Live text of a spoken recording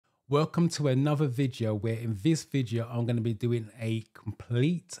Welcome to another video where in this video I'm going to be doing a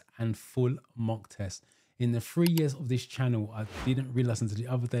complete and full mock test. In the 3 years of this channel, I didn't realize until the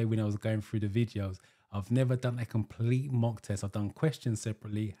other day when I was going through the videos, I've never done a complete mock test. I've done questions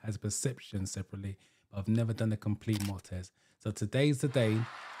separately, has perceptions separately, but I've never done a complete mock test. So today's the day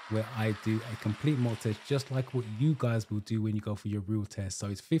where I do a complete mock test, just like what you guys will do when you go for your real test. So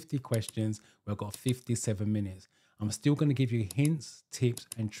it's 50 questions. We've got 57 minutes. I'm still going to give you hints, tips,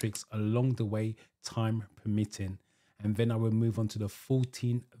 and tricks along the way, time permitting. And then I will move on to the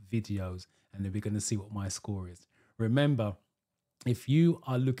 14 videos, and then we're going to see what my score is. Remember, if you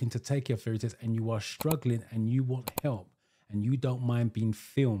are looking to take your theory test and you are struggling and you want help and you don't mind being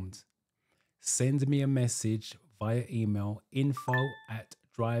filmed, send me a message via email,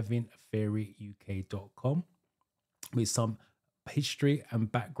 info@drivingtheoryuk.com, with some history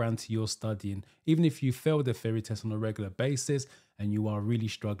and background to your studying. Even if you fail the theory test on a regular basis and you are really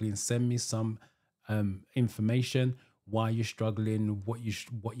struggling, send me some information, why you're struggling, what you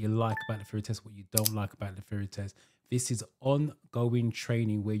like about the theory test, what you don't like about the theory test. This is ongoing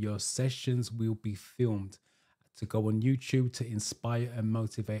training where your sessions will be filmed to go on YouTube to inspire and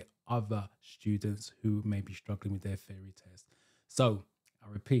motivate other students who may be struggling with their theory test. So I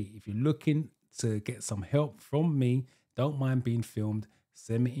repeat, if you're looking to get some help from me, don't mind being filmed,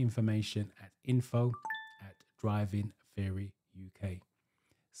 send me information at info@drivingtheoryuk.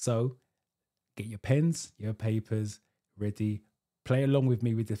 So get your pens, your papers ready, play along with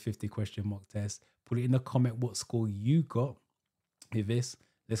me with the 50 question mock test, put it in the comment what score you got with this.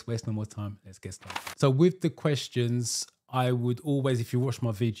 Let's waste no more time, let's get started. So with the questions, I would always, if you watch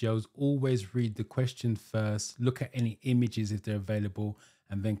my videos, always read the question first, look at any images if they're available,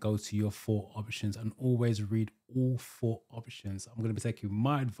 and then go to your 4 options and always read all 4 options. I'm going to be taking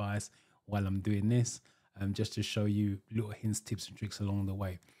my advice while I'm doing this, just to show you little hints, tips, and tricks along the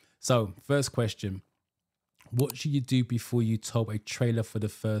way. So first question, what should you do before you tow a trailer for the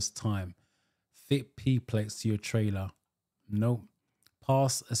first time? Fit P plates to your trailer? Nope.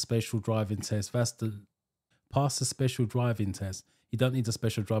 Pass a special driving test. Pass a special driving test. You don't need a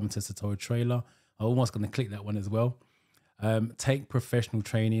special driving test to tow a trailer. I'm almost going to click that one as well. Take professional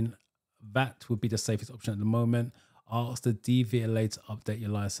training. That would be the safest option at the moment. Ask the DVLA to update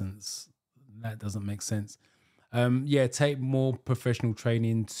your license. That doesn't make sense. Yeah, take more professional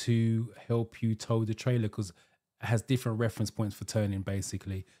training to help you tow the trailer because it has different reference points for turning,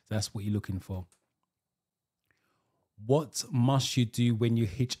 basically. So that's what you're looking for. What must you do when you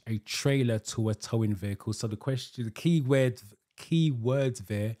hitch a trailer to a towing vehicle? So the question, the key words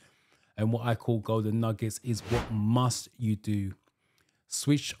there, and what I call golden nuggets, is what must you do?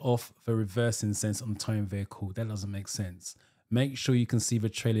 Switch off the reversing sensor on the towing vehicle. That doesn't make sense. Make sure you can see the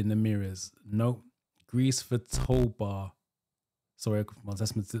trailer in the mirrors. Nope. Grease the tow bar. Sorry,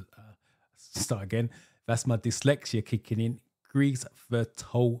 that's my, start again. That's my dyslexia kicking in. Grease the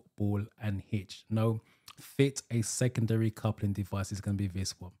tow ball and hitch. No. Fit a secondary coupling device. Is going to be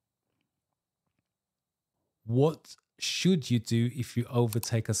this one. What should you do if you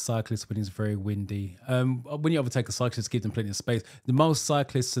overtake a cyclist when it's very windy? When you overtake a cyclist, give them plenty of space. The most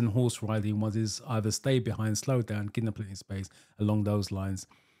cyclists and horse riding ones is either stay behind, slow down, give them plenty of space along those lines.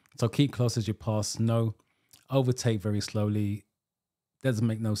 So keep close as you pass. No. Overtake very slowly. Doesn't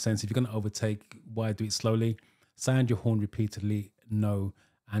make no sense. If you're going to overtake, why do it slowly? Sound your horn repeatedly. No.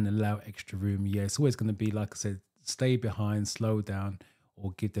 And allow extra room. Yeah, it's always going to be, like I said, stay behind, slow down,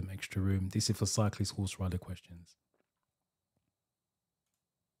 or give them extra room. This is for cyclist, horse rider questions.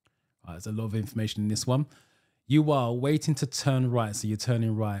 Right, there's a lot of information in this one. You are waiting to turn right, so you're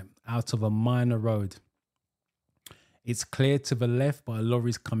turning right out of a minor road. It's clear to the left, but a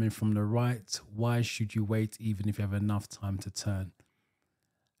lorry's coming from the right. Why should you wait even if you have enough time to turn?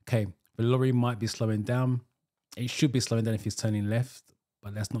 Okay, the lorry might be slowing down. It should be slowing down if it's turning left,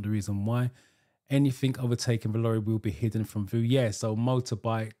 but that's not the reason why. Anything overtaking the lorry will be hidden from view. Yeah, so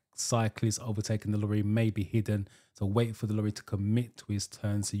motorbike, cyclists overtaking the lorry may be hidden. So wait for the lorry to commit to his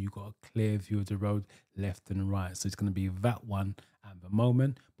turn so you've got a clear view of the road left and right. So it's going to be that one at the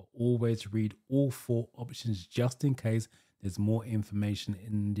moment, but always read all 4 options just in case there's more information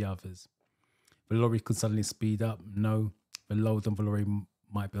in the others. The lorry could suddenly speed up. No. The load on the lorry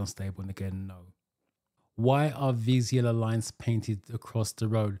might be unstable. And again, no. Why are these yellow lines painted across the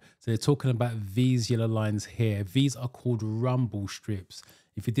road? So they're talking about these yellow lines here. These are called rumble strips.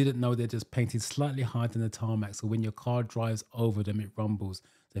 If you didn't know, they're just painted slightly higher than the tarmac. So when your car drives over them, it rumbles.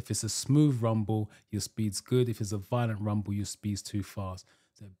 So if it's a smooth rumble, your speed's good. If it's a violent rumble, your speed's too fast.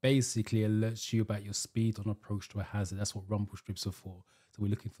 So it basically alerts you about your speed on approach to a hazard. That's what rumble strips are for. So we're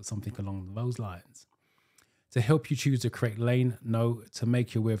looking for something along those lines. To help you choose the correct lane, no. To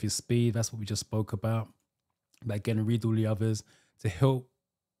make you aware of your speed, that's what we just spoke about. But again, read all the others. To help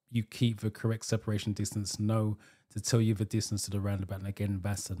you keep the correct separation distance, no. To tell you the distance to the roundabout, and again,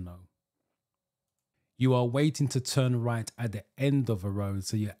 that's a no. You are waiting to turn right at the end of a road.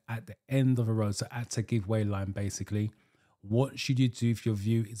 So you're at the end of a road, so at a giveaway line, basically. What should you do if your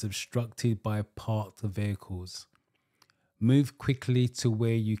view is obstructed by parked vehicles? Move quickly to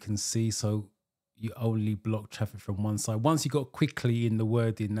where you can see, so you only block traffic from one side. Once you got quickly in the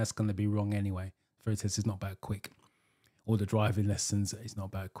wording, that's going to be wrong anyway. Theory test is not about quick. Or the driving lessons is not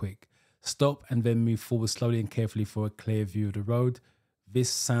about quick. Stop and then move forward slowly and carefully for a clear view of the road. This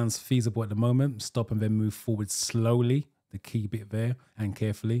sounds feasible at the moment. Stop and then move forward slowly, the key bit there, and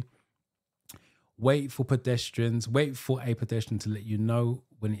carefully. Wait for pedestrians. Wait for a pedestrian to let you know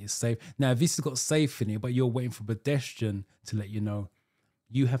when it is safe. Now, this has got safe in it, but you're waiting for a pedestrian to let you know.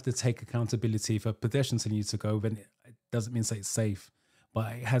 You have to take accountability. If a pedestrian telling you to go, then it doesn't mean say it's safe,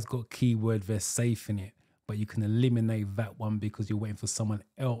 but it has got keyword there, safe in it. But you can eliminate that one because you're waiting for someone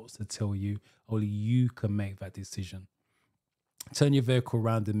else to tell you. Only you can make that decision. Turn your vehicle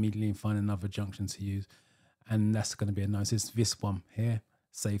around immediately and find another junction to use. And that's going to be a no. It's this one here,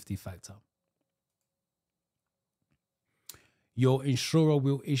 safety factor. Your insurer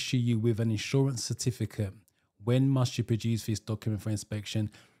will issue you with an insurance certificate. When must you produce this document for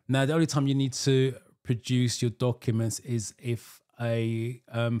inspection? Now, the only time you need to produce your documents is if a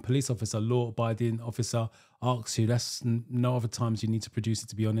police officer, law-abiding officer asks you. That's no other times you need to produce it,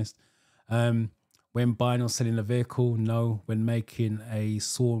 to be honest. When buying or selling a vehicle, no. When making a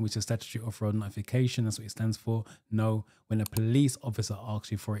SORN, which is statutory off-road notification, that's what it stands for, no. When a police officer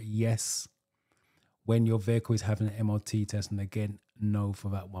asks you for it, yes. When your vehicle is having an MOT test, and again, no for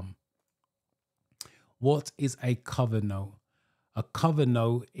that one. What is a cover note? A cover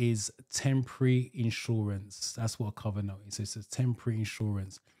note is temporary insurance. That's what a cover note is. It's a temporary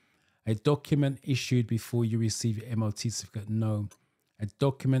insurance. A document issued before you receive your MOT certificate, no. A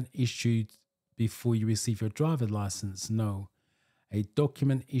document issued before you receive your driver's license, no. A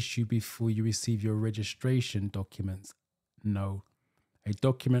document issued before you receive your registration documents, no. A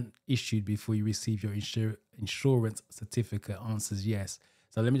document issued before you receive your insurance certificate, answers yes.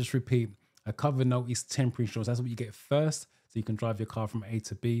 So let me just repeat. A cover note is temporary insurance. That's what you get first, so you can drive your car from A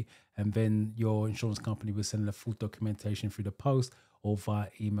to B, and then your insurance company will send the full documentation through the post or via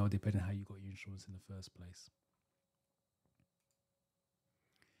email, depending on how you got your insurance in the first place.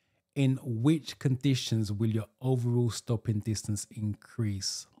 In which conditions will your overall stopping distance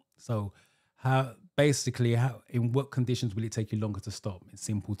increase? So in what conditions will it take you longer to stop? In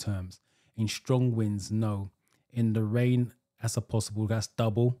simple terms. In strong winds, no. In the rain, that's a possible, that's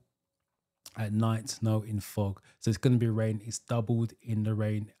double. At night, no. In fog, so it's going to be rain. It's doubled in the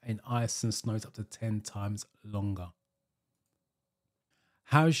rain. In ice and snow, it's up to 10 times longer.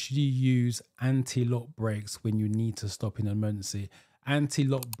 How should you use anti-lock brakes when you need to stop in an emergency?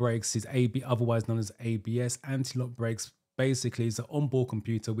 Anti-lock brakes is otherwise known as ABS. Anti-lock brakes basically is an onboard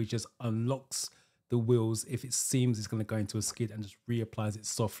computer which just unlocks the wheels if it seems it's going to go into a skid and just reapplies it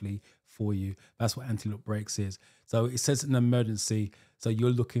softly for you. That's what anti-lock brakes is. So it says an emergency. So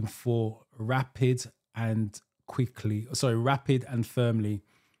you're looking for rapid and firmly.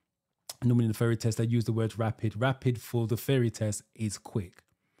 Normally in the theory test, they use the word rapid. Rapid for the theory test is quick.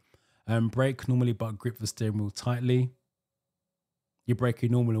 Brake normally, but grip the steering wheel tightly. You're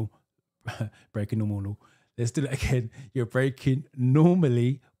braking normal. Braking normal. Let's do that again. You're braking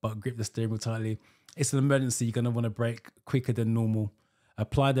normally, but grip the steering wheel tightly. It's an emergency. You're going to want to brake quicker than normal.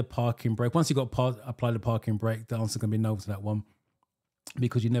 Apply the parking brake. Once you apply the parking brake, the answer is going to be no to that one,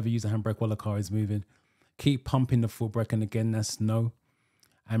 because you never use a handbrake while the car is moving. Keep pumping the foot brake, and again, that's no.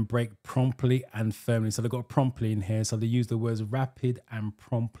 And brake promptly and firmly. So they've got promptly in here. So they use the words rapid and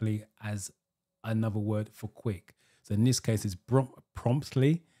promptly as another word for quick. So in this case, it's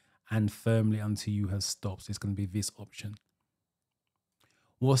promptly and firmly until you have stopped. So it's going to be this option.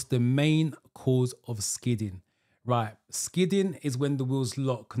 What's the main cause of skidding? Right, skidding is when the wheels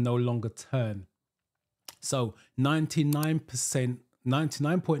lock, no longer turn. So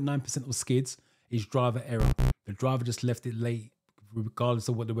 99.9% of skids is driver error. The driver just left it late, regardless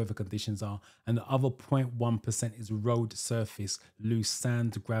of what the weather conditions are. And the other 0.1% is road surface, loose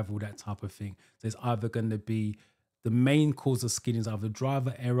sand, gravel, that type of thing. So it's either going to be the main cause of skidding is either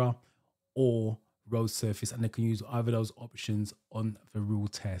driver error or road surface, and they can use either of those options on the rule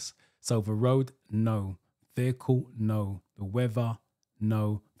test. So the road, no. Vehicle, no. The weather,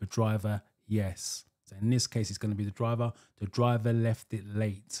 no. The driver, yes. So in this case, it's going to be the driver. The driver left it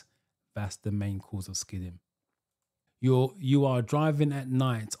late. That's the main cause of skidding. You are driving at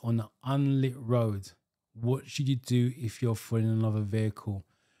night on an unlit road. What should you do if you're following another vehicle?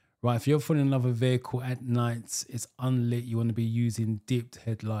 Right, if you're following another vehicle at night, it's unlit, you want to be using dipped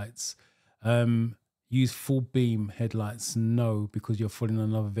headlights. Use full beam headlights, no, because you're following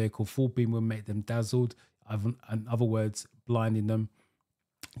another vehicle. Full beam will make them dazzled, in other words, blinding them.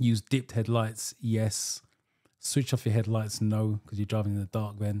 Use dipped headlights, yes. Switch off your headlights, no, because you're driving in the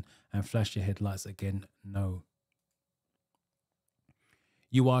dark then. And flash your headlights again, no.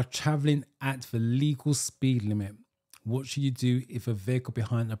 You are traveling at the legal speed limit. What should you do if a vehicle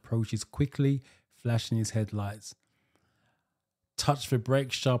behind approaches quickly, flashing his headlights? Touch the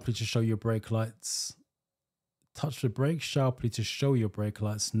brake sharply to show your brake lights. Touch the brake sharply to show your brake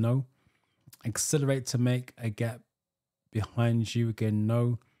lights, no. Accelerate to make a gap behind you, again,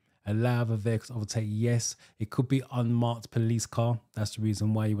 no. Allow the vehicle to overtake, yes. It could be unmarked police car. That's the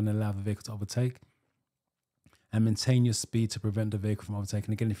reason why you want to allow the vehicle to overtake. And maintain your speed to prevent the vehicle from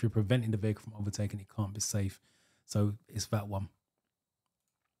overtaking. Again, if you're preventing the vehicle from overtaking, it can't be safe. So it's that one.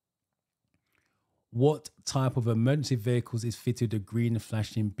 What type of emergency vehicles is fitted with a green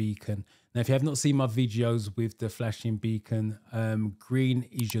flashing beacon? Now, if you have not seen my videos with the flashing beacon, green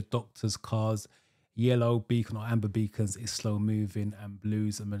is your doctor's cars, yellow beacon or amber beacons is slow moving, and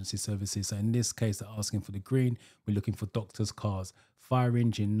blues emergency services. So in this case, they're asking for the green. We're looking for doctor's cars. Fire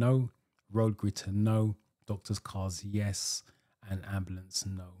engine, no. Road gritter, no. Doctor's cars, yes. And ambulance,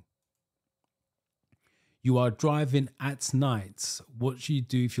 no. You are driving at night. What should you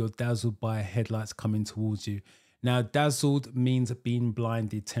do if you're dazzled by headlights coming towards you? Now, dazzled means being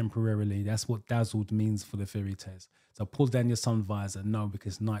blinded temporarily. That's what dazzled means for the theory test. So pull down your sun visor, no,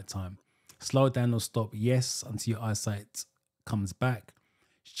 because it's nighttime. Slow down or stop, yes, until your eyesight comes back.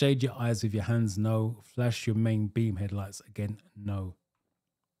 Shade your eyes with your hands, no. Flash your main beam headlights, again, no.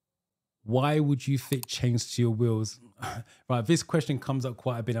 Why would you fit chains to your wheels? Right, this question comes up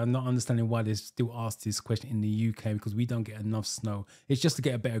quite a bit. I'm not understanding why they still ask this question in the UK, because we don't get enough snow. It's just to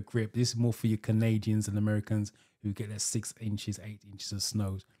get a better grip. This is more for your Canadians and Americans who get their 6 inches, 8 inches of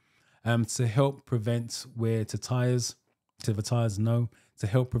snow. To help prevent wear to tires, no. To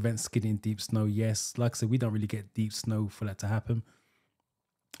help prevent skidding in deep snow, yes. Like I said, we don't really get deep snow for that to happen.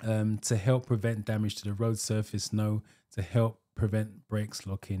 To help prevent damage to the road surface, no. To help prevent brakes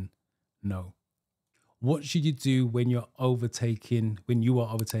locking, no. What should you do when you are overtaking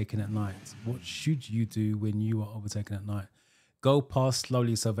at night? What should you do when you are overtaken at night? Go past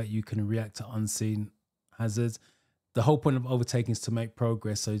slowly so that you can react to unseen hazards. The whole point of overtaking is to make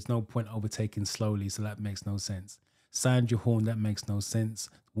progress, so there's no point overtaking slowly, so that makes no sense. Sound your horn, that makes no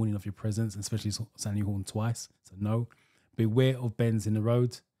sense. Warning of your presence, especially sound your horn twice, so no. Beware of bends in the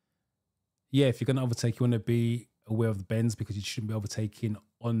road. Yeah, if you're going to overtake, you want to be aware of the bends, because you shouldn't be overtaking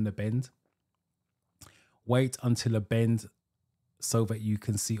on the bend. Wait until a bend so that you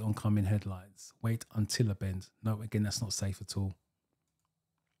can see oncoming headlights. Wait until a bend. No, again, that's not safe at all.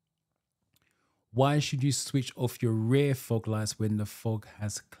 Why should you switch off your rear fog lights when the fog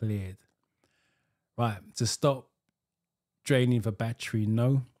has cleared? Right, to stop draining the battery,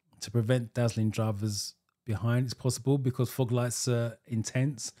 no. To prevent dazzling drivers behind, it's possible because fog lights are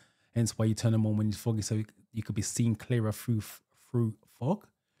intense, hence why you turn them on when it's foggy, so you could be seen clearer through fog.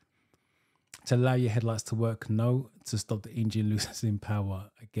 To allow your headlights to work, no. To stop the engine losing power,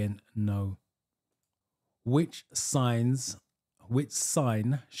 again, no. Which sign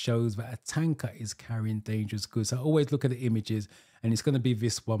shows that a tanker is carrying dangerous goods? So always look at the images, and it's going to be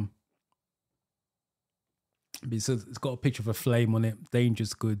this one. So it's got a picture of a flame on it,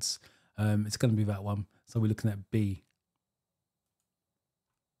 dangerous goods. It's going to be that one. So we're looking at B.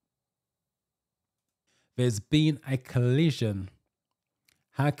 There's been a collision.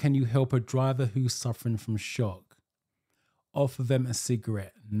 How can you help a driver who's suffering from shock? Offer them a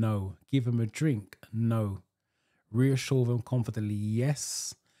cigarette? No. Give them a drink? No. Reassure them confidently?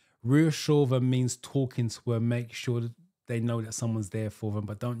 Yes. Reassure them means talking to them, make sure that they know that someone's there for them,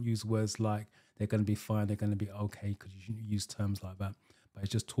 but don't use words like they're going to be fine, they're going to be okay, because you shouldn't use terms like that. But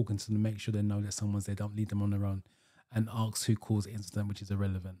it's just talking to them, make sure they know that someone's there, don't leave them on their own, and ask who caused the incident, which is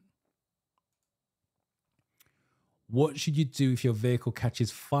irrelevant. What should you do if your vehicle catches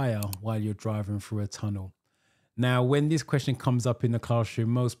fire while you're driving through a tunnel? Now, when this question comes up in the classroom,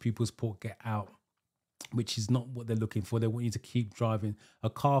 most pupils put get out, which is not what they're looking for. They want you to keep driving. A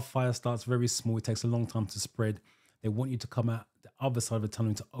car fire starts very small. It takes a long time to spread. They want you to come out the other side of the tunnel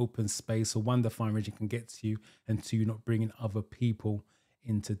into open space, so one, the fire engine can get to you, and two, you're not bringing other people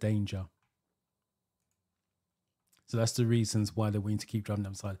into danger. So that's the reasons why they're willing to keep driving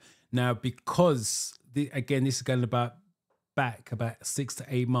outside. Now, because, again, this is going back about 6 to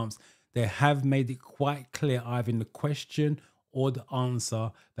 8 months, they have made it quite clear, either in the question or the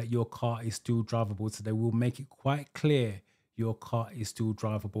answer that your car is still drivable. So they will make it quite clear your car is still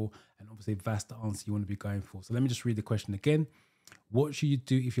drivable. And obviously that's the answer you want to be going for. So let me just read the question again. What should you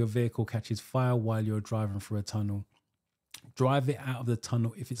do if your vehicle catches fire while you're driving through a tunnel? Drive it out of the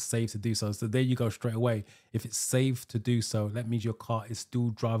tunnel if it's safe to do so. So there you go straight away. If it's safe to do so, that means your car is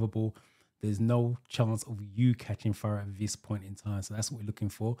still drivable. There's no chance of you catching fire at this point in time. So that's what we're looking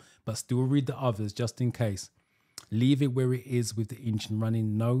for. But still read the others just in case. Leave it where it is with the engine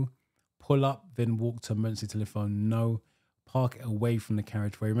running. No. Pull up, then walk to emergency telephone. No. Park it away from the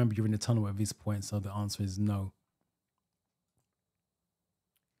carriageway. Remember, you're in the tunnel at this point, so the answer is no.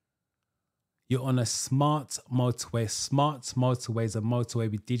 You're on a smart motorway. Smart motorway is a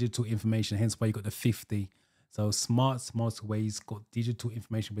motorway with digital information, hence why you got the 50. So smart motorways got digital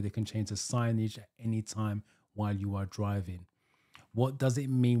information where they can change the signage at any time while you are driving. What does it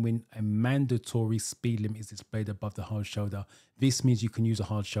mean when a mandatory speed limit is displayed above the hard shoulder? This means you can use a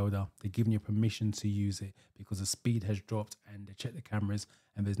hard shoulder. They're giving you permission to use it because the speed has dropped and they check the cameras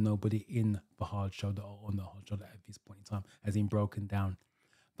and there's nobody in the hard shoulder or on the hard shoulder at this point in time, as in broken down.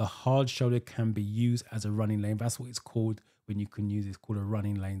 The hard shoulder can be used as a running lane. That's what it's called when you can use it. It's called a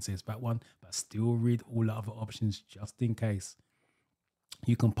running lane. So it's that one, but still read all the other options just in case.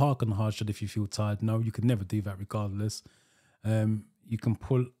 You can park on the hard shoulder if you feel tired. No, you can never do that regardless. You can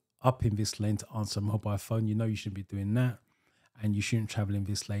pull up in this lane to answer a mobile phone. You know you shouldn't be doing that. And you shouldn't travel in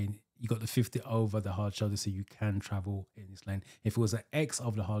this lane. You got the 50 over the hard shoulder, so you can travel in this lane. If it was an X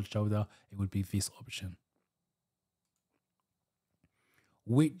over the hard shoulder, it would be this option.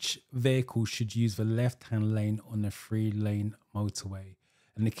 Which vehicle should use the left-hand lane on a 3-lane motorway?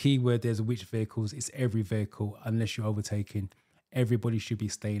 And the key word there's which vehicles. It's every vehicle, unless you're overtaking. Everybody should be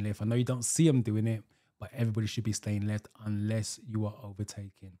staying left. I know you don't see them doing it, but everybody should be staying left unless you are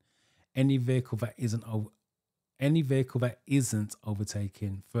overtaking. Any vehicle that isn't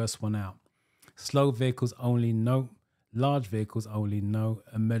overtaking, first one out. Slow vehicles only, no. Large vehicles only, no.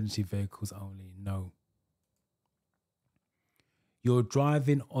 Emergency vehicles only, no. You're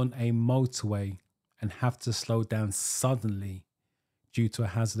driving on a motorway and have to slow down suddenly due to a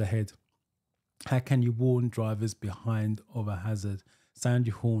hazard ahead. How can you warn drivers behind of a hazard? Sound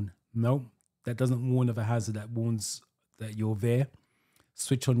your horn. No, that doesn't warn of a hazard. That warns that you're there.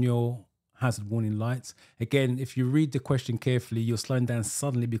 Switch on your hazard warning lights. Again, if you read the question carefully, you're slowing down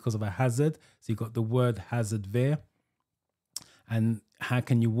suddenly because of a hazard. So you've got the word hazard there. And how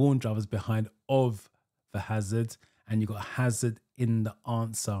can you warn drivers behind of the hazard? And you've got hazard in the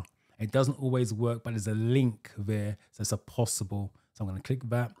answer. It doesn't always work, but there's a link there. So it's a possible. So I'm going to click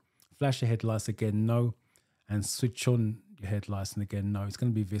that. Flash your headlights again, no. And switch on your headlights and again, no. It's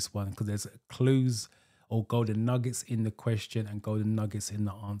going to be this one because there's clues or golden nuggets in the question and golden nuggets in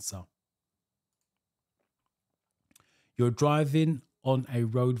the answer. You're driving on a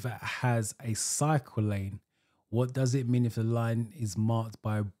road that has a cycle lane. What does it mean if the line is marked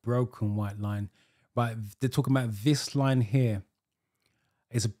by a broken white line? Right, they're talking about this line here.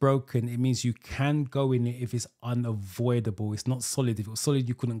 It's broken. It means you can go in it if it's unavoidable. It's not solid. If it was solid,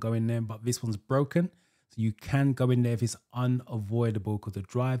 you couldn't go in there, but this one's broken. So you can go in there if it's unavoidable because the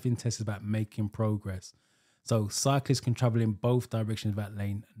driving test is about making progress. So cyclists can travel in both directions of that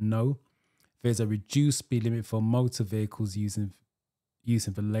lane. No. There's a reduced speed limit for motor vehicles using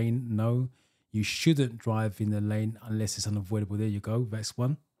the lane. No. You shouldn't drive in the lane unless it's unavoidable. There you go. That's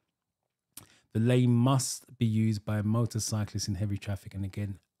one. The lane must be used by motorcyclists in heavy traffic. And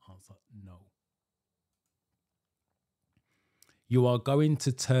again, answer no. You are going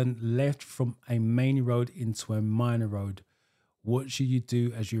to turn left from a main road into a minor road. What should you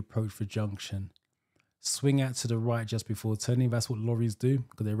do as you approach the junction? Swing out to the right just before turning. That's what lorries do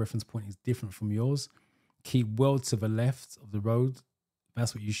because their reference point is different from yours. Keep well to the left of the road.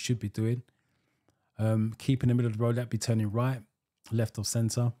 That's what you should be doing. Keep in the middle of the road. That'd be turning right, left of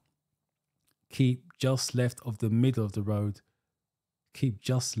center. Keep just left of the middle of the road. Keep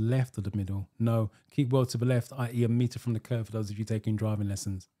just left of the middle. No, keep well to the left, i.e. a meter from the curve for those of you taking driving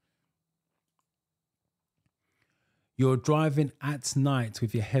lessons. You're driving at night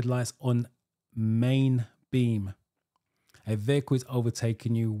with your headlights on main beam. A vehicle is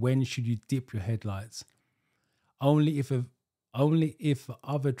overtaking you. When should you dip your headlights? Only if the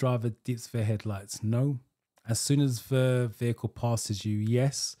other driver dips their headlights. No. As soon as the vehicle passes you,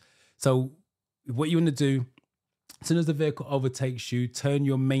 yes. So what you want to do, as soon as the vehicle overtakes you, turn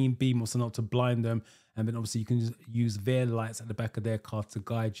your main beam or something to blind them. And then obviously you can just use their lights at the back of their car to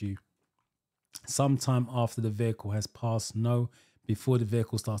guide you. Sometime after the vehicle has passed, no. Before the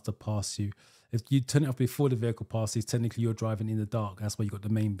vehicle starts to pass you. If you turn it off before the vehicle passes, technically you're driving in the dark. That's why you got the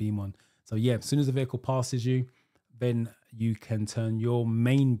main beam on. So yeah, as soon as the vehicle passes you, then you can turn your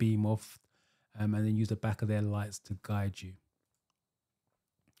main beam off and then use the back of their lights to guide you.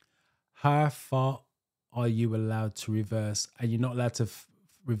 How far are you allowed to reverse? And you're not allowed to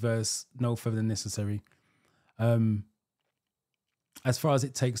reverse no further than necessary. As far as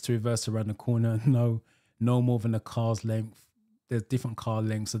it takes to reverse around the corner, no more than a car's length. There's different car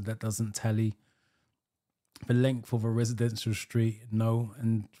lengths, so that doesn't tally. The length of a residential street, no,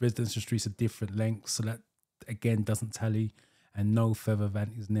 and residential streets are different lengths, so that again doesn't tally, and no further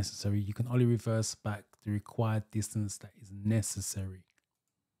than is necessary. You can only reverse back the required distance that is necessary.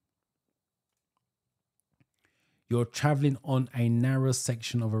 You're traveling on a narrow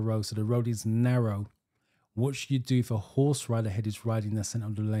section of a road, so the road is narrow. What should you do if a horse rider ahead is riding the center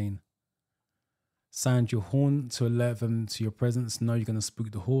of the lane? Sound your horn to alert them to your presence. No, you're going to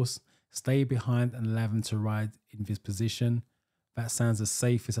spook the horse. Stay behind and allow them to ride in this position. That sounds the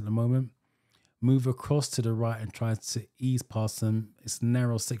safest at the moment. Move across to the right and try to ease past them. It's a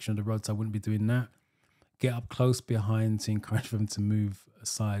narrow section of the road, so I wouldn't be doing that. Get up close behind to encourage them to move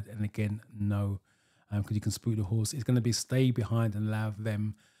aside. And again, no, because you can spook the horse. It's going to be stay behind and allow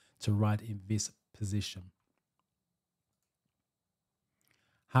them to ride in this position.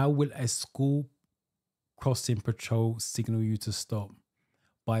 How will a school crossing patrol signal you to stop?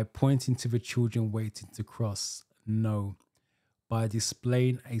 By pointing to the children waiting to cross? No. By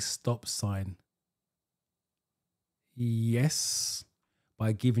displaying a stop sign? Yes.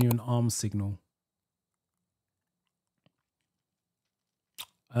 By giving you an arm signal?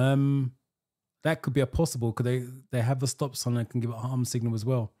 That could be a possible, because they have a stop sign and can give an arm signal as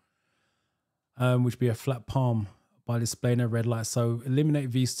well, which would be a flat palm by displaying a red light. So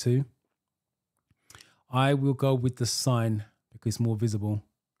eliminate these two. I will go with the sign because it's more visible.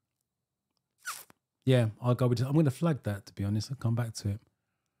 Yeah, I'll go with it. I'm going to flag that, to be honest. I'll come back to it.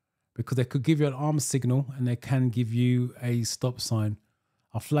 Because they could give you an arm signal and they can give you a stop sign.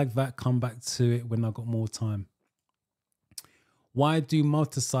 I'll flag that, come back to it when I've got more time. Why do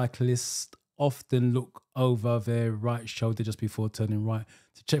motorcyclists often look over their right shoulder just before turning right?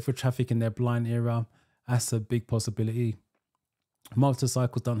 To check for traffic in their blind area. That's a big possibility.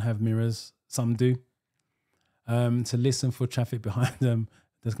 Motorcycles don't have mirrors. Some do. To listen for traffic behind them,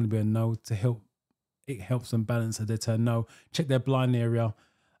 there's going to be a no. To help, it helps them balance as they turn. No. Check their blind area.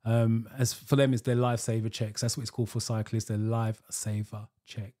 As for them, it's their lifesaver checks. That's what it's called for cyclists. Their lifesaver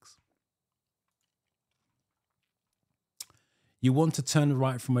checks. You want to turn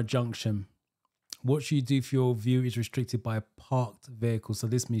right from a junction. What should you do if your view is restricted by a parked vehicle? So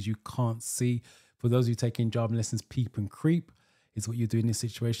this means you can't see. For those of you taking driving lessons, peep and creep is what you do in this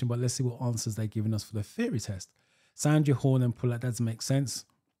situation. But let's see what answers they're giving us for the theory test. Sound your horn and pull out. That doesn't make sense.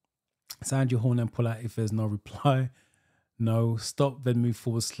 Sound your horn and pull out if there's no reply. No. Stop, then move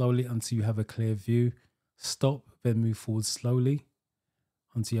forward slowly until you have a clear view. Stop, then move forward slowly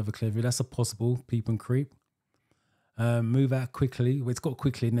until you have a clear view. That's a possible peep and creep. Move out quickly. Well, it's got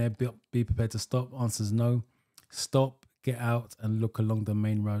quickly in there. Be prepared to stop. Answers no. Stop, get out and look along the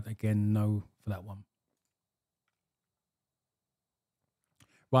main road. Again, no for that one.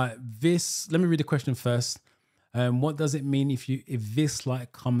 Right, let me read the question first. What does it mean if this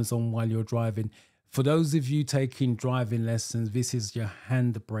light comes on while you're driving? For those of you taking driving lessons, this is your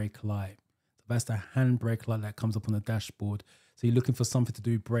handbrake light. That's the handbrake light that comes up on the dashboard. So you're looking for something to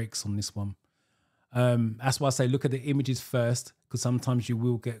do brakes on this one. That's why I say look at the images first, because sometimes you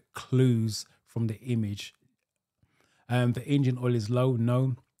will get clues from the image. The engine oil is low,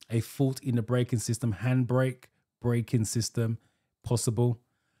 no. A fault in the braking system, handbrake, braking system, possible.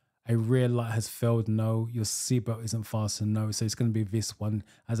 A rear light has failed, no. Your seatbelt isn't fastened, no. So it's going to be this one.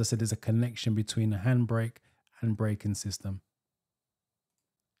 As I said, there's a connection between the handbrake and braking system.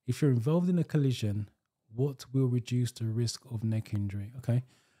 If you're involved in a collision, what will reduce the risk of neck injury? Okay.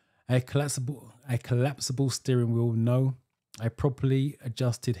 A collapsible steering wheel, no. A properly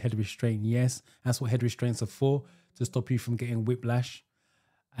adjusted head restraint, yes. That's what head restraints are for, to stop you from getting whiplash.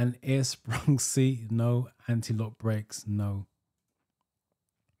 An air sprung seat, no. Anti-lock brakes, no.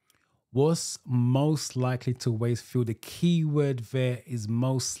 What's most likely to waste fuel? The key word there is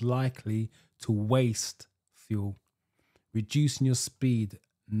most likely to waste fuel. Reducing your speed,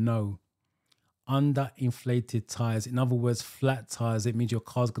 no. Underinflated tires, in other words, flat tires, it means your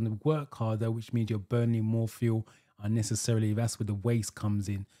car's going to work harder, which means you're burning more fuel unnecessarily. That's where the waste comes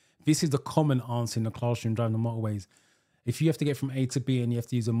in. This is the common answer in the classroom driving the motorways. If you have to get from A to B and you have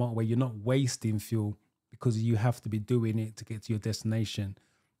to use a motorway, you're not wasting fuel because you have to be doing it to get to your destination.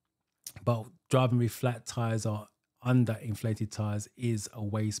 But driving with flat tires or underinflated tires is a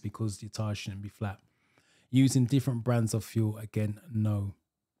waste because your tires shouldn't be flat. Using different brands of fuel, again, no.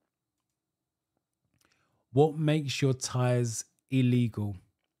 What makes your tires illegal?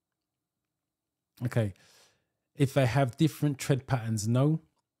 Okay. If they have different tread patterns, no.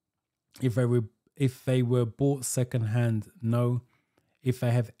 If they were bought secondhand, no. If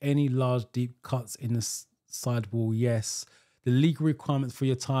they have any large deep cuts in the sidewall, yes. The legal requirements for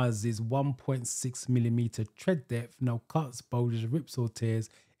your tires is 1.6 millimeter tread depth, no cuts, bulges, rips or tears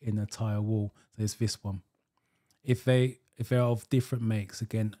in the tire wall. So it's this one. If they're of different makes,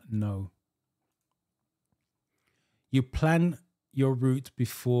 again, no. You plan your route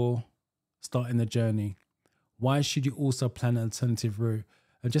before starting the journey. Why should you also plan an alternative route?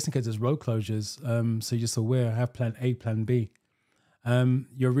 Just in case there's road closures, so you're just aware, have plan A, plan B.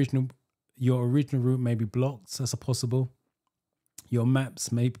 Your original route may be blocked, that's a possible. Your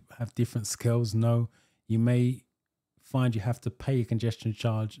maps may have different scales, no. You may find you have to pay a congestion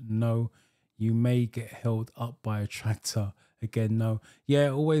charge, no. You may get held up by a tractor, again, no.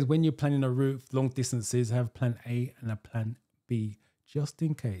 Yeah, always when you're planning a route, long distances, have plan A and a plan B, just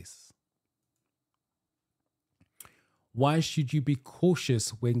in case. Why should you be cautious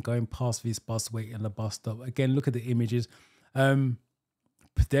when going past this busway and the bus stop? Again, look at the images.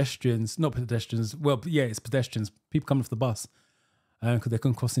 Pedestrians, not pedestrians. Well, yeah, it's pedestrians. People coming off the bus because they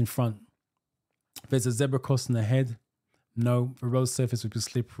can cross in front. There's a zebra crossing ahead. No. The road surface would be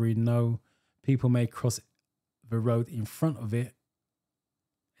slippery. No. People may cross the road in front of it.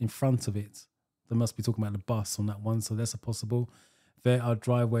 They must be talking about the bus on that one, so that's a possible. There are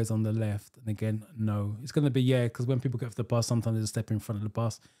driveways on the left. And again, no. It's going to be, yeah, because when people get off the bus, sometimes they step in front of the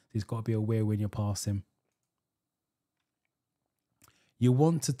bus. So you've got to be aware when you're passing. You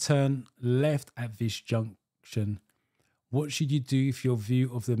want to turn left at this junction. What should you do if your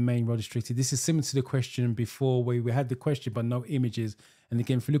view of the main road is restricted? This is similar to the question before where we had the question but no images. And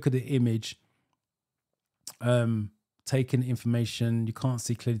again, if you look at the image, taking information, you can't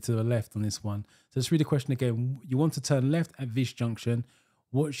see clearly to the left on this one. So let's read the question again. You want to turn left at this junction.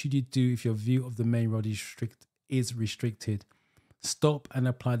 What should you do if your view of the main road is restricted? Stop and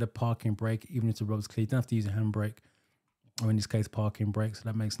apply the parking brake, even if the road's clear. You don't have to use a handbrake, or in this case, parking brake, so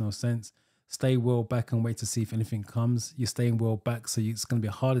that makes no sense. Stay well back and wait to see if anything comes. You're staying well back, so it's going to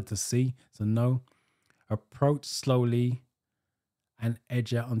be harder to see, so no. Approach slowly and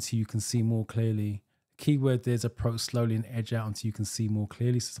edge out until you can see more clearly. Keyword there's approach slowly and edge out until you can see more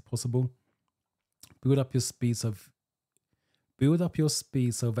clearly, so it's possible. Build up your speed so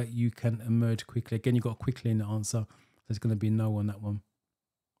that you can emerge quickly. Again, you got quickly in the answer, so it's going to be no on that one.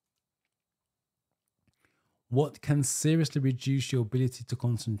 What can seriously reduce your ability to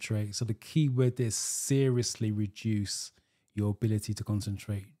concentrate? So the key word there is seriously reduce your ability to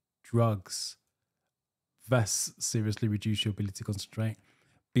concentrate. Drugs. That's seriously reduce your ability to concentrate.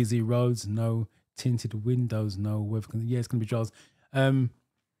 Busy roads, no. Tinted windows, no. Yeah, it's going to be drugs. And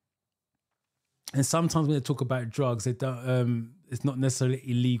sometimes when they talk about drugs, they don't. It's not necessarily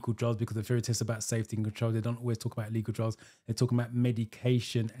illegal drugs because the theory test is about safety and control. They don't always talk about illegal drugs. They're talking about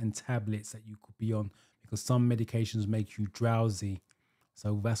medication and tablets that you could be on, because some medications make you drowsy.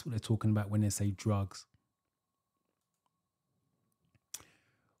 So that's what they're talking about when they say drugs.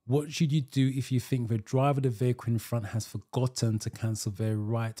 What should you do if you think the driver of the vehicle in front has forgotten to cancel their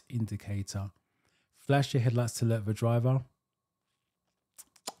right indicator? Flash your headlights to alert the driver.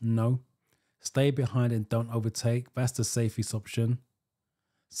 No. Stay behind and don't overtake. That's the safest option.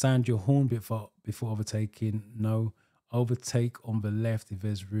 Sound your horn before overtaking. No. Overtake on the left if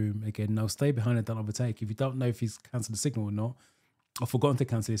there's room. Again, no. Stay behind and don't overtake. If you don't know if he's cancelled the signal or not, or forgotten to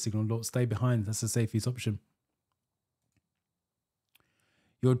cancel the signal or not, stay behind. That's the safest option.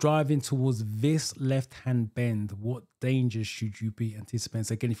 You're driving towards this left-hand bend. What dangers should you be anticipating?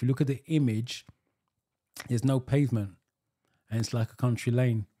 So again, if you look at the image, there's no pavement and it's like a country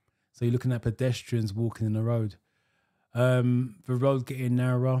lane. So you're looking at pedestrians walking in the road. The road getting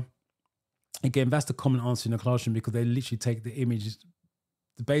narrower. Again, that's the common answer in the classroom because they literally take the images.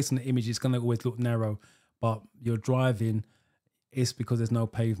 Based on the image, it's going to always look narrow, but you're driving, it's because there's no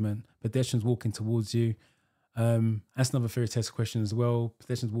pavement. Pedestrians walking towards you. That's another theory test question as well.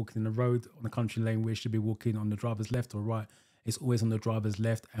 Pedestrians walking in the road on the country lane where should be walking on the driver's left or right. It's always on the driver's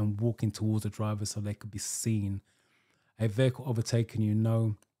left and walking towards the driver so they could be seen. A vehicle overtaking you,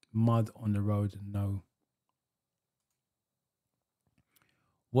 no. Mud on the road, no.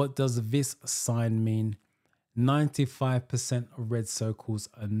 What does this sign mean? 95% of red circles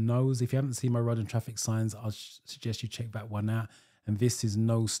are no's. If you haven't seen my road and traffic signs, I'll suggest you check that one out. And this is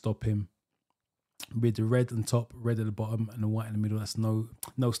no stopping. With the red on top, red at the bottom, and the white in the middle, that's no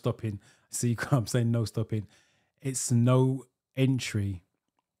stopping. So you can't say no stopping. It's no entry.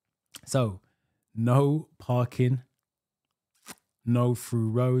 So no parking, no through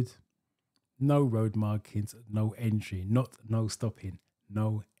road, No road markings, no entry. Not no stopping,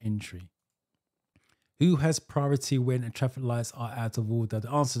 no entry. Who has priority when traffic lights are out of order?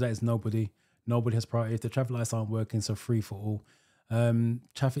 The answer to that is nobody. Nobody has priority. If the traffic lights aren't working, so free for all.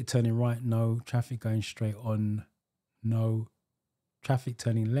 Traffic turning right, no. Traffic going straight on, no. Traffic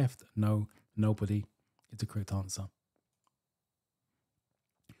turning left, no. Nobody is the correct answer.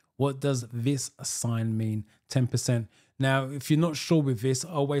 What does this sign mean? 10%. Now, if you're not sure with this, I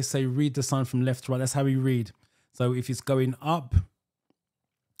always say read the sign from left to right. That's how we read. So if it's going up,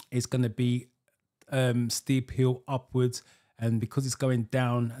 it's going to be steep hill upwards. And because it's going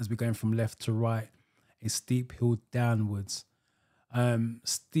down as we're going from left to right, it's steep hill downwards.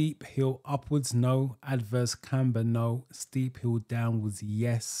 Steep hill upwards, no. Adverse camber, no. Steep hill downwards,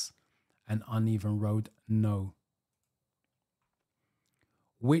 yes. And uneven road, no.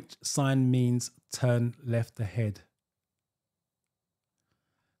 Which sign means turn left ahead?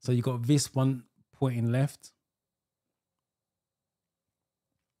 So you got this one pointing left.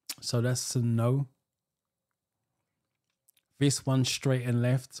 So that's a no. This one straight and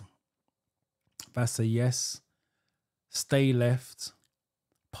left. That's a yes. Stay left.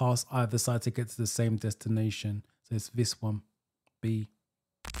 Pass either side to get to the same destination. So it's this one, B.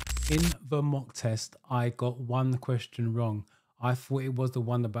 In the mock test, I got one question wrong. I thought it was the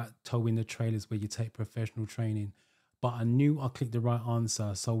one about towing the trailers where you take professional training, but I knew I clicked the right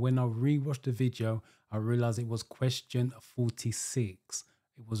answer. So when I rewatched the video, I realized it was question 46.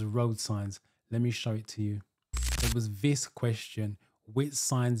 It was road signs. Let me show it to you. It was this question, which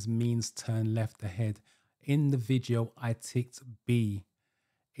signs means turn left ahead? In the video, I ticked B.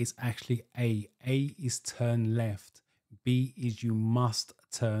 It's actually A. A is turn left. B is you must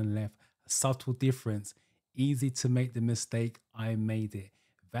turn left. A subtle difference. Easy to make the mistake. I made it.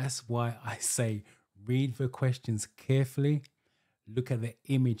 That's why I say read the questions carefully. Look at the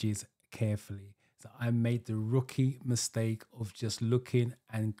images carefully. So I made the rookie mistake of just looking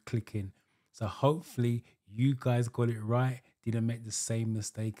and clicking. So hopefully you guys got it right. Didn't make the same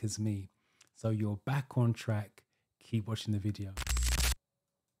mistake as me. So you're back on track. Keep watching the video.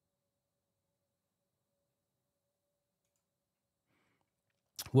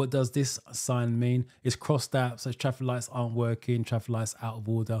 What does this sign mean? It's crossed out, so traffic lights aren't working, traffic lights out of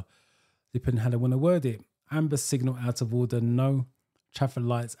order, depending on how they want to word it. Amber signal out of order, no. Traffic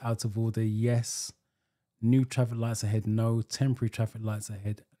lights out of order, yes. New traffic lights ahead, no. Temporary traffic lights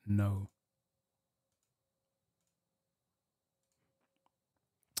ahead, no.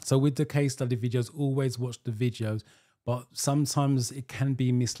 So with the case study videos, always watch the videos, but sometimes it can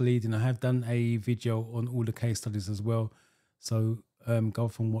be misleading. I have done a video on all the case studies as well. So go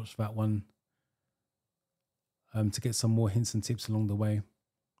off and watch that one to get some more hints and tips along the way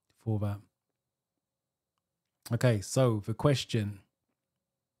for that. Okay, so the question.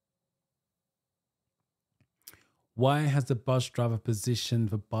 Why has the bus driver positioned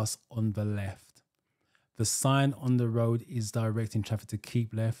the bus on the left? The sign on the road is directing traffic to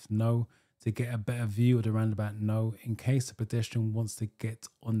keep left, no. To get a better view of the roundabout, no. In case the pedestrian wants to get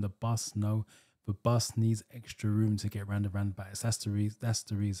on the bus, no. The bus needs extra room to get around the roundabout. That's the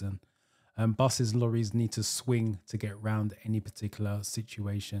reason. Buses, lorries need to swing to get around any particular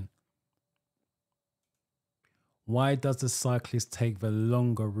situation. Why does the cyclist take the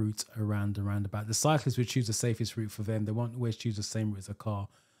longer route around the roundabout? The cyclist would choose the safest route for them. They won't always choose the same route as a car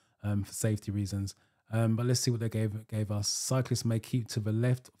for safety reasons. But let's see what they gave us. Cyclists may keep to the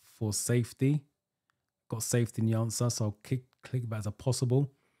left for safety. Got safety in the answer, so I'll click that as a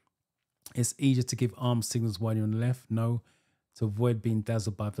possible. It's easier to give arm signals while you're on the left, no. To avoid being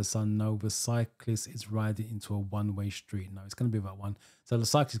dazzled by the sun, no. The cyclist is riding into a one-way street, no. It's going to be that one. So the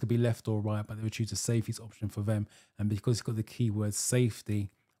cyclist could be left or right, but they would choose the safest option for them. And because it's got the keyword safety,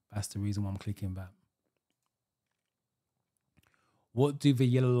 that's the reason why I'm clicking that. What do the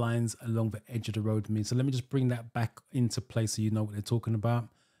yellow lines along the edge of the road mean? So let me just bring that back into place so you know what they're talking about.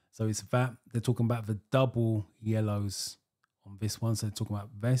 So it's that. They're talking about the double yellows on this one. So they're talking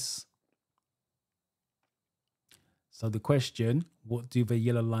about this. So the question, what do the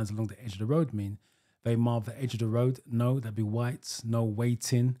yellow lines along the edge of the road mean? They mark the edge of the road. No, that'd be white. No,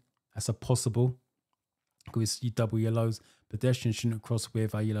 waiting. That's a possible. Because it's double yellows. Pedestrians shouldn't cross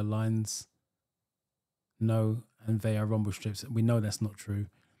with our yellow lines. No, and they are rumble strips. We know that's not true.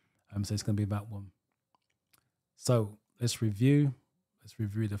 So it's going to be that one. So let's review. Let's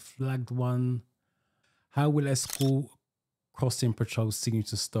review the flagged one. How will a school crossing patrol signal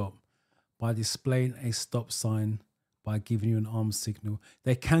to stop? By displaying a stop sign, by giving you an arm signal.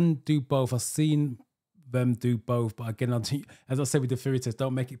 They can do both. I've seen them do both, but again, as I said with the theory test,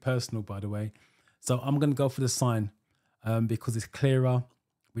 don't make it personal, by the way. So I'm going to go for the sign because it's clearer.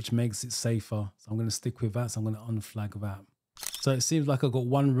 which makes it safer. So I'm going to stick with that. So I'm going to unflag that. So it seems like I got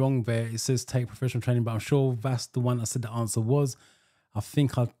one wrong there. It says take professional training, but I'm sure that's the one I said the answer was. I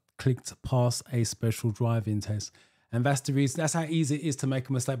think I clicked pass a special driving test. And that's the reason, that's how easy it is to make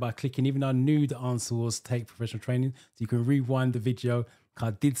a mistake by clicking, even though I knew the answer was take professional training. So you can rewind the video.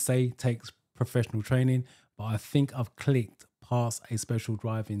 I did say take professional training, but I think I've clicked pass a special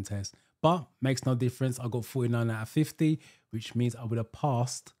driving test. But makes no difference. I got 49 out of 50, which means I would have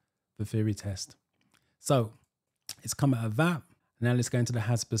passed the theory test. So it's come out of that. Now let's go into the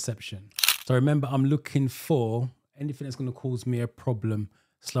hazard perception. So remember, I'm looking for anything that's going to cause me a problem,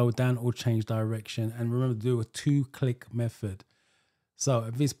 slow down or change direction. And remember to do a 2-click method. So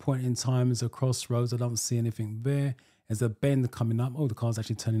at this point in time, it's a crossroads. I don't see anything there. There's a bend coming up. Oh, the car's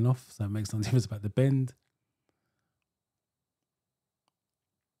actually turning off. So it makes no difference about the bend.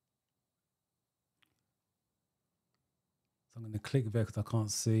 So I'm going to click there because I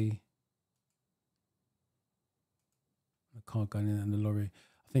can't see the car going in and the lorry.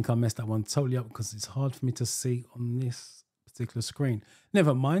 I think I messed that one totally up because it's hard for me to see on this particular screen.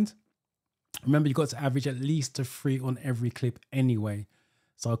 Never mind. Remember, you've got to average at least a 3 on every clip anyway.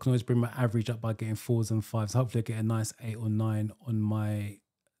 So I can always bring my average up by getting 4s and 5s. Hopefully I get a nice 8 or 9 on my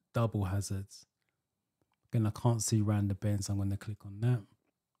double hazards. Again, I can't see around the bend, so I'm going to click on that.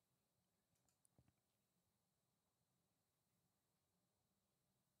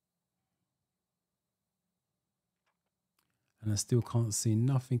 And I still can't see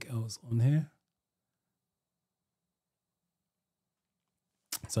nothing else on here.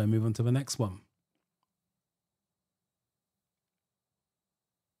 So I move on to the next one.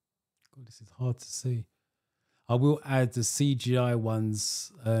 God, this is hard to see. I will add the CGI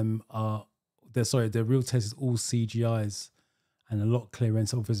ones. The real test is all CGIs and a lot clearer, and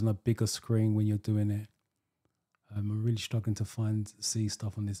so obviously on a bigger screen when you're doing it. I'm really struggling to see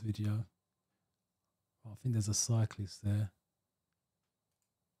stuff on this video. I think there's a cyclist there.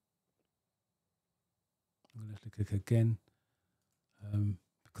 I'm going to click again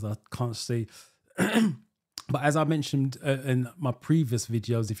because I can't see. But as I mentioned in my previous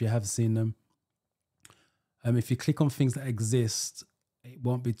videos, if you have seen them, if you click on things that exist, it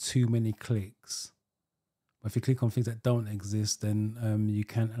won't be too many clicks. But if you click on things that don't exist, then you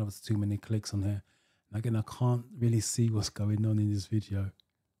can't have too many clicks on here. And again, I can't really see what's going on in this video.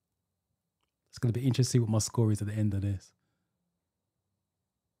 It's going to be interesting to see what my score is at the end of this.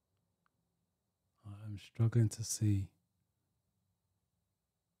 I'm struggling to see.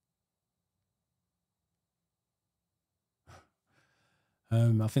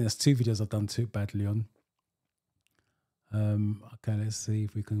 I think there's 2 videos I've done too badly on. Okay, let's see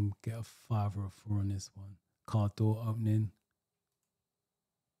if we can get a 5 or a 4 on this one. Car door opening.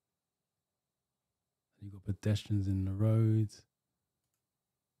 You've got pedestrians in the road.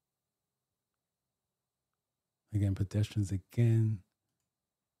 Again, pedestrians again.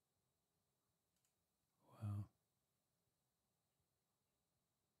 Wow.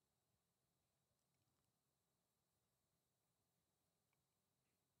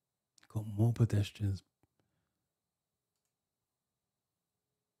 Got more pedestrians.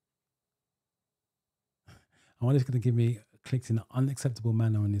 I wonder if it's going to give me clicks in an unacceptable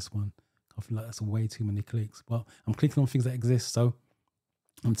manner on this one. I feel like that's way too many clicks. Well, I'm clicking on things that exist, so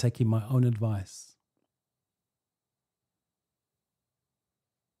I'm taking my own advice.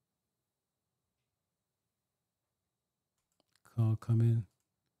 Car coming.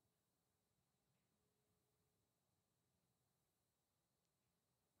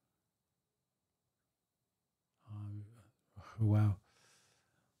 Wow.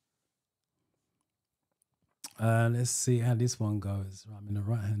 Let's see how this one goes. Right, I'm in the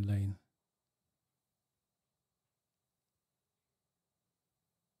right-hand lane.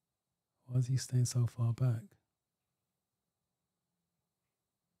 Why is he staying so far back?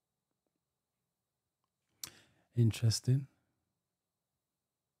 Interesting.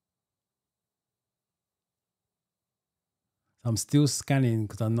 I'm still scanning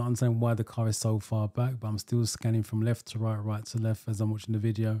because I'm not understanding why the car is so far back, but I'm still scanning from left to right, right to left as I'm watching the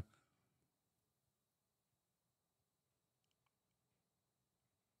video.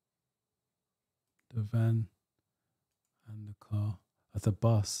 The van and the car. That's a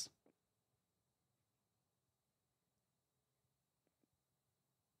bus.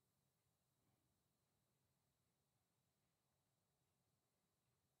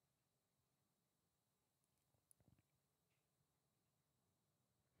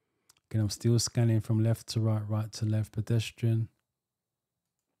 Again, I'm still scanning from left to right, right to left, pedestrian.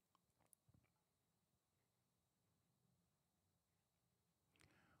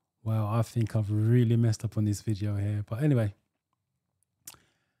 Wow, I think I've really messed up on this video here. But anyway,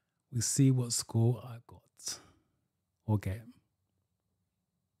 We see what score I got or get.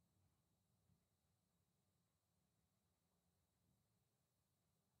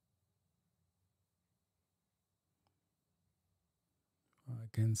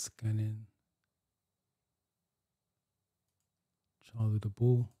 Again, scanning. Child with the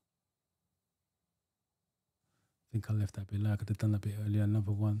ball. I think I left that bit low. I could have done that bit earlier.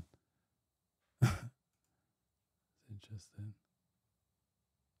 Another one. Interesting.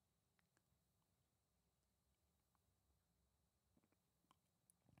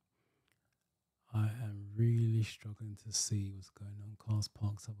 I am really struggling to see what's going on. Cars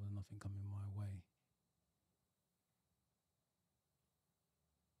parked up with nothing coming my way.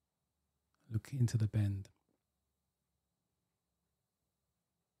 Look into the bend.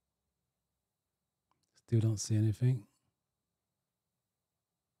 Still don't see anything.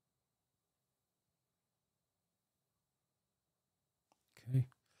 Okay.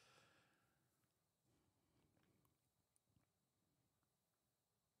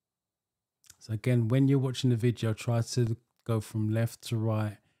 So again, when you're watching the video, try to go from left to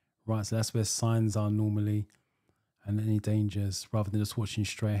right. Right, so that's where signs are normally, and any dangers, rather than just watching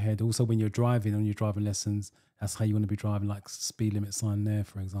straight ahead. Also, when you're driving on your driving lessons, that's how you want to be driving, like speed limit sign there,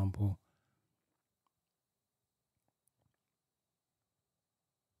 for example.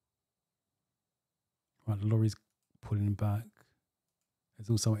 Right, the lorry's pulling back. There's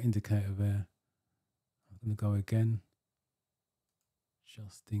also an indicator there. I'm going to go again,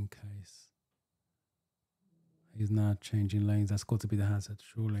 just in case. He's now changing lanes. That's got to be the hazard,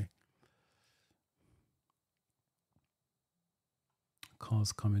 surely.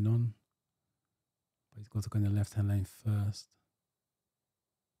 Car's coming on, but he's got to go in the left-hand lane first.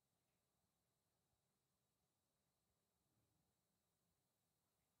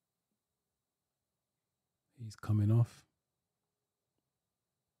 He's coming off.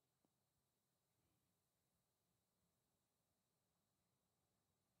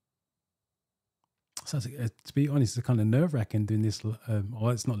 So to be honest, it's kind of nerve-wracking doing this. Well,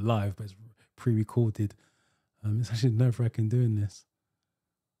 it's not live, but it's pre-recorded. It's actually nerve-wracking doing this.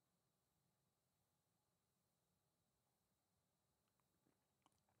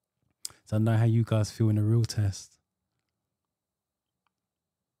 So I know how you guys feel in a real test.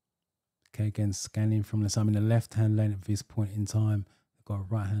 Okay, again, scanning from I'm in the left-hand lane at this point in time. I've got a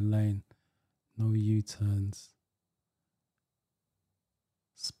right-hand lane. No U-turns.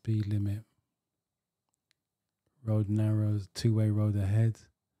 Speed limit. Road narrows, two-way road ahead.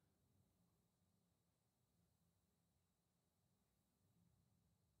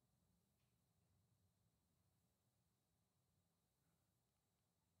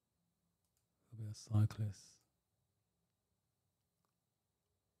 There'll be a cyclist.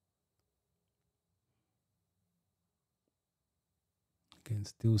 Again,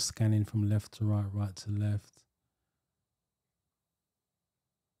 still scanning from left to right, right to left.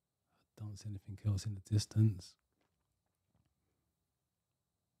 I don't see anything else in the distance.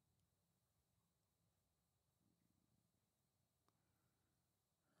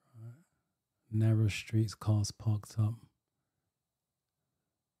 Right. Narrow streets, cars parked up.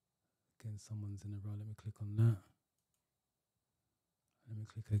 Again, someone's in the road. Let me click on that. Let me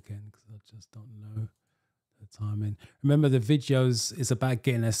click again because I just don't know the timing. Remember, the videos is about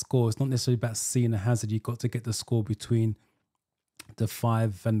getting a score. It's not necessarily about seeing a hazard. You've got to get the score between the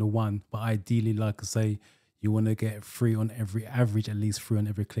 5 and the 1. But ideally, like I say, you want to get 3 on every average, at least 3 on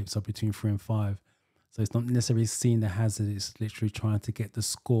every clip. So between 3 and 5. So it's not necessarily seeing the hazard. It's literally trying to get the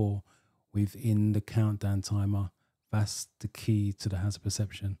score within the countdown timer. That's the key to the hazard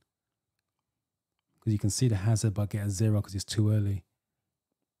perception. Because you can see the hazard but get a 0 because it's too early.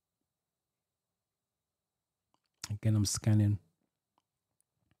 Again, I'm scanning.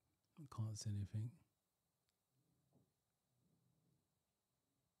 Can't see anything.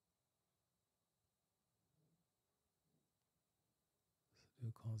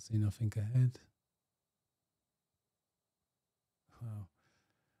 Still can't see nothing ahead. Wow.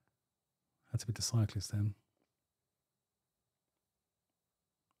 Had to be the cyclist then.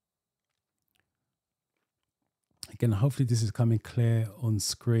 Again, hopefully this is coming clear on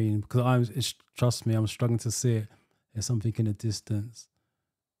screen because trust me, I'm struggling to see it. There's something in the distance.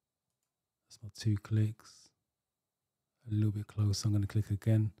 That's my 2 clicks. A little bit closer. I'm going to click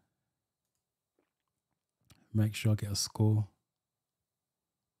again. Make sure I get a score.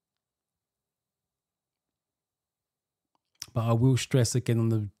 But I will stress again on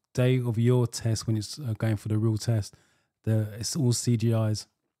the day of your test when it's going for the real test, it's all CGIs.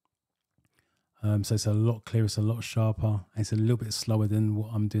 So it's a lot clearer, it's a lot sharper, and it's a little bit slower than what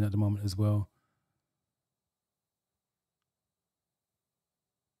I'm doing at the moment as well.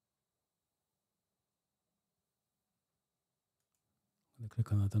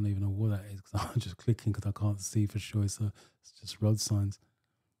 click on, I don't even know what that is because I'm just clicking because I can't see for sure. So it's just road signs.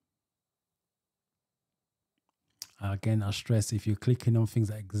 Again, I stress if you're clicking on things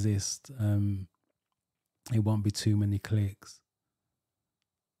that exist, it won't be too many clicks.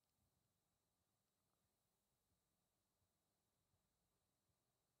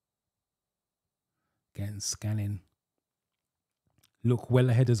 Again, scanning. Look well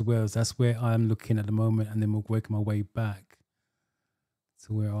ahead as well. So that's where I am looking at the moment, and then we'll work my way back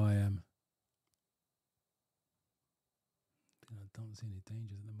to where I am. I don't see any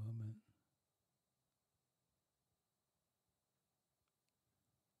dangers at the moment.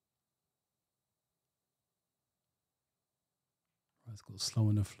 Right, it's got slow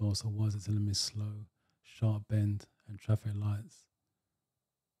on the floor, so why is it telling me slow? Sharp bend and traffic lights.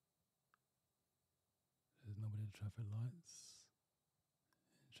 There's nobody at traffic lights.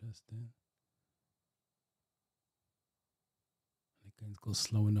 Interesting. And again, it's got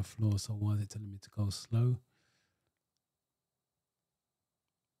slow on the floor, so why is it telling me to go slow?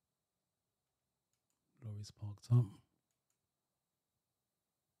 Lorry's parked up.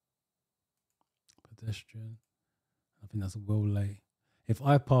 Pedestrian. I think that's well late. If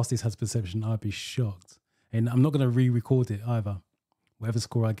I pass this hazard perception, I'd be shocked. And I'm not going to re-record it either. Whatever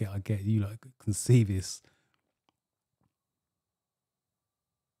score I get. You like can see this.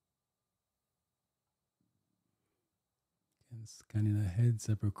 And scanning ahead,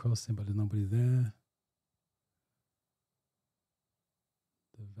 zebra crossing, but there's nobody there.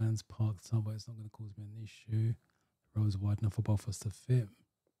 The van's parked up, but it's not going to cause me an issue. The road's wide enough for both of us to fit.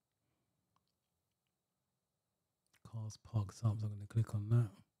 Car's parked up, so I'm going to click on that.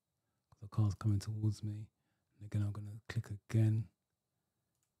 The car's coming towards me. And again, I'm going to click again,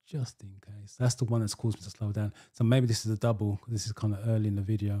 just in case. That's the one that's caused me to slow down. So maybe this is a double, because this is kind of early in the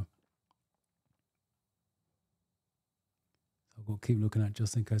video. So I've got to keep looking at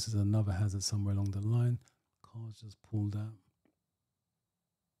just in case there's another hazard somewhere along the line. Car's just pulled out.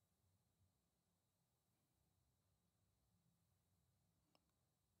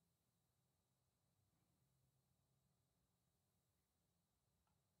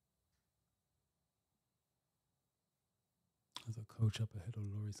 There's a coach up ahead or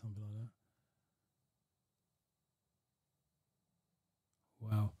lorry, something like that.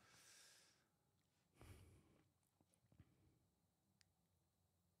 Wow.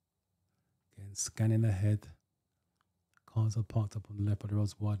 Again, scanning ahead. Cars are parked up on the left, but the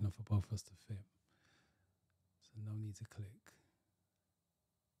road's wide enough for both of us to fit. So no need to click.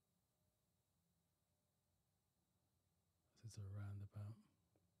 This is a roundabout.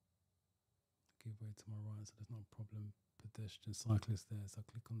 Give way to my right, so there's no problem. Pedestrian, cyclist there. So I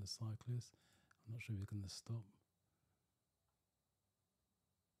click on the cyclist. I'm not sure if he's going to stop.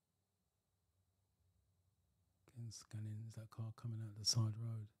 Again, scanning. Is that car coming out the side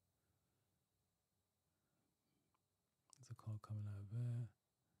road? There's a car coming out of there.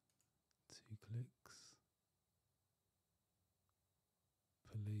 2 clicks.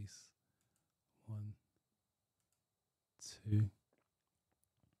 Police. 1, 2.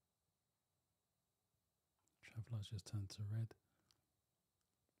 Traffic lights just turned to red.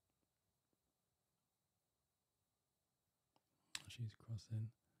 She's crossing.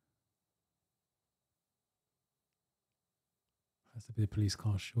 Has to be a police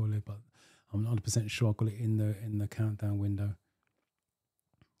car surely, but I'm not 100% sure I got it in the countdown window.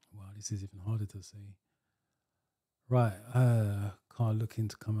 Wow, this is even harder to see. Right, car looking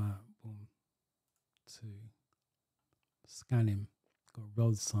to come out. Boom. 2. Scanning. Got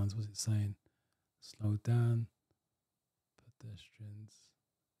road signs. What's it saying? Slow down. Pedestrians.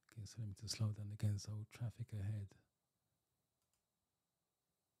 Okay, so let me to slow down again. So traffic ahead.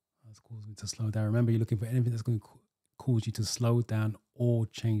 That's causing me to slow down. Remember, you're looking for anything that's going to cause you to slow down or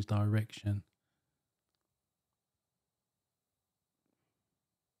change direction.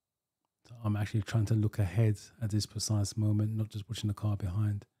 So I'm actually trying to look ahead at this precise moment, not just watching the car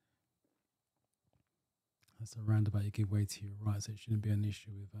behind. That's a roundabout. You give way to your right, so it shouldn't be an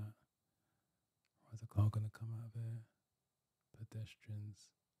issue with that. Why is the car going to come out of there? Pedestrians.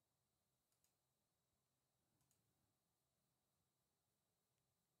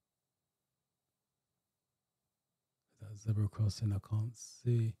 That zebra crossing I can't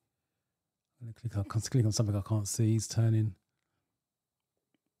see. I'm going to click on something I can't see. He's turning.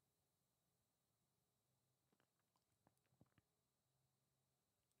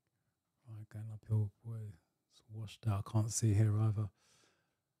 Right, going uphill. Boy, it's washed out. I can't see here either.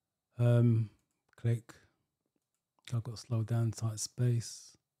 Click. I've got to slow down, tight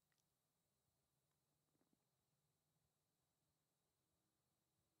space.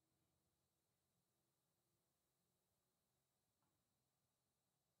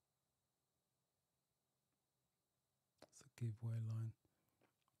 giveaway line.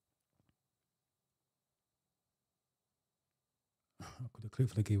 I could have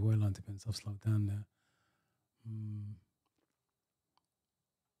clicked for the giveaway line, depends. I've slowed down there.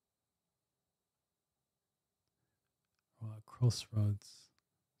 Right, crossroads.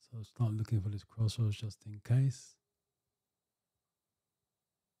 So I'll start looking for this crossroads just in case.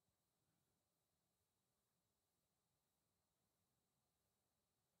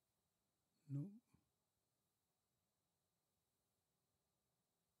 Nope.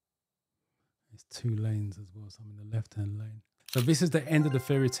 It's 2 lanes as well, so I'm in the left-hand lane. So this is the end of the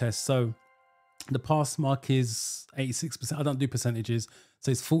theory test. So the pass mark is 86%. I don't do percentages.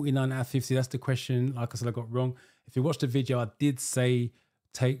 So it's 49 out of 50. That's the question. Like I said, I got wrong. If you watched the video, I did say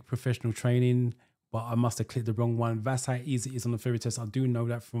take professional training, but I must have clicked the wrong one. That's how easy it is on the theory test. I do know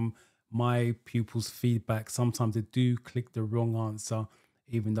that from my pupils' feedback. Sometimes they do click the wrong answer,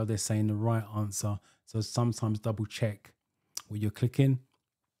 even though they're saying the right answer. So sometimes double check what you're clicking.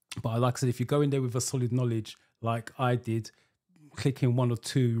 But like I said, if you go in there with a solid knowledge, like I did, clicking 1 or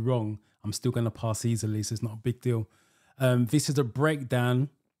 2 wrong, I'm still going to pass easily, so it's not a big deal. This is a breakdown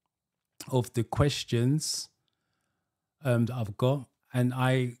of the questions that I've got. And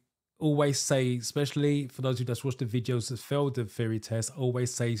I always say, especially for those who just watch the videos that failed the theory test, I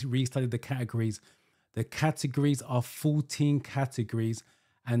always say restudy the categories. The categories are 14 categories,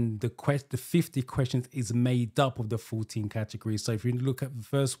 and the 50 questions is made up of the 14 categories. So if you look at the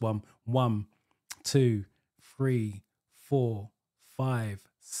first one, 1, 2, 3, 4, 5,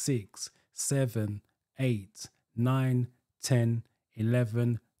 6, 7, 8, 9, 10,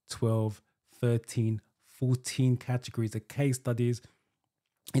 11, 12, 13, 14 categories. The case studies,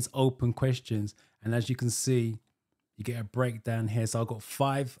 it's open questions. And as you can see, you get a breakdown here. So I've got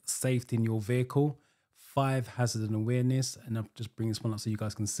 5 safety in your vehicle, 5 hazard and awareness, and I'm just bringing this one up so you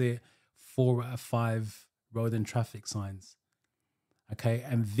guys can see it. 4 out of 5 road and traffic signs. Okay,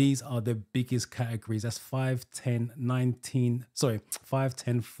 and these are the biggest categories. That's 5, 10,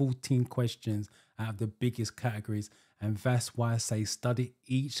 14 questions out of the biggest categories. And that's why I say study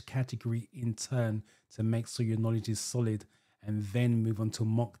each category in turn to make sure your knowledge is solid, and then move on to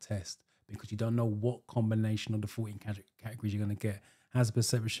mock test, because you don't know what combination of the 14 categories you're going to get. Hazard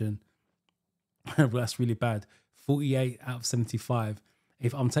perception, well, that's really bad. 48 out of 75.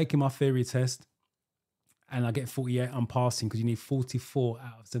 If I'm taking my theory test and I get 48, I'm passing, because you need 44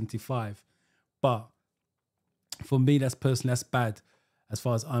 out of 75. But for me, that's bad as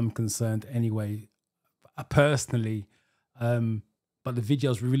far as I'm concerned anyway, personally. But the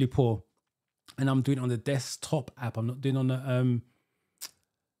video is really poor. And I'm doing it on the desktop app. I'm not doing on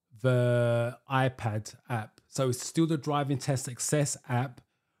the iPad app. So it's still the driving test success app,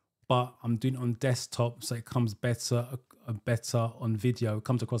 but I'm doing it on desktop, so it comes better on video. It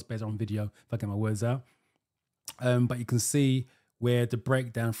comes across better on video, if I get my words out. But you can see where the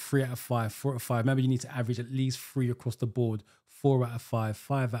breakdown, 3 out of 5, 4 out of 5. Maybe you need to average at least 3 across the board. 4 out of 5,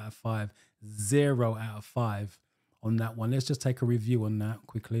 5 out of 5, 0 out of 5 on that one. Let's just take a review on that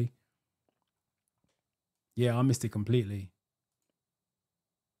quickly. Yeah, I missed it completely.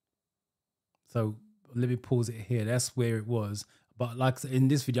 So let me pause it here. That's where it was. But like in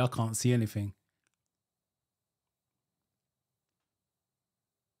this video, I can't see anything.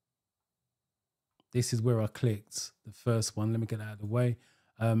 This is where I clicked, the first one. Let me get that out of the way.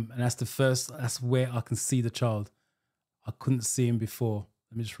 And that's where I can see the child. I couldn't see him before.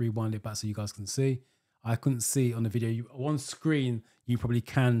 Let me just rewind it back so you guys can see. I couldn't see on the video. On screen, you probably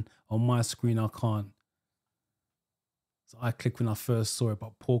can. On my screen, I can't. So I clicked when I first saw it,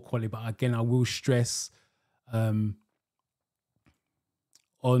 but poor quality. But again, I will stress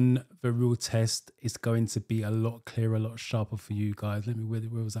on the real test, it's going to be a lot clearer, a lot sharper for you guys. Let me,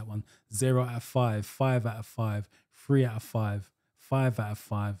 where was that one? 0 out of 5, 5 out of 5, 3 out of 5, 5 out of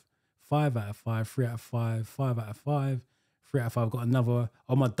 5, 5 out of 5, 3 out of 5, 5 out of 5, 3 out of 5. I've got another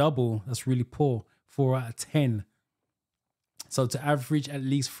on my double. That's really poor. 4 out of 10. So to average at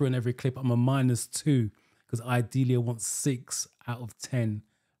least 3 on every clip, I'm a -2, because ideally I want 6 out of 10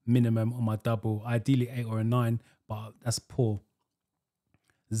 minimum on my double. Ideally 8 or a 9, but that's poor.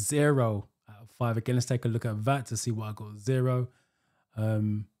 0 out of 5. Again, let's take a look at that to see what I got. 0.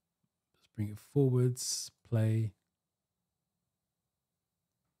 Let's bring it forwards. Play.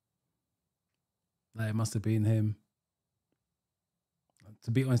 That must have been him.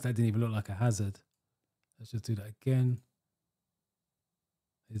 To be honest, that didn't even look like a hazard. Let's just do that again.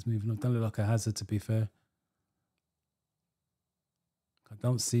 He's moving on. Don't look like a hazard, to be fair. I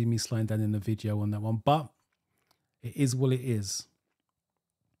don't see me slowing down in the video on that one, but it is what it is.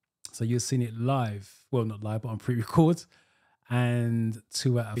 So you're seeing it live. Well, not live, but on pre-record. and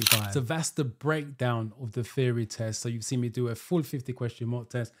 2 out of 5. So that's the breakdown of the theory test. So you've seen me do a full 50 question mock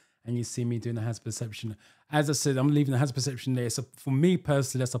test, and you see me doing the hazard perception. As I said, I'm leaving the hazard perception there. So for me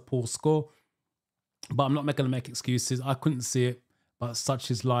personally, that's a poor score, but I'm not going to make excuses. I couldn't see it, but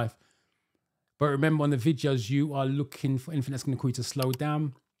such is life. But remember, on the videos, you are looking for anything that's going to cause you to slow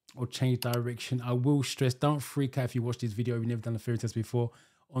down or change direction. I will stress, don't freak out if you watch this video, you've never done a theory test before.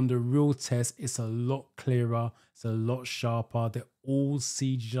 On the real test, it's a lot clearer, it's a lot sharper. They're all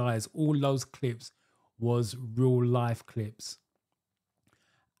CGIs. All those clips was real life clips.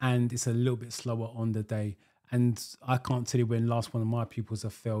 And it's a little bit slower on the day. And I can't tell you when last one of my pupils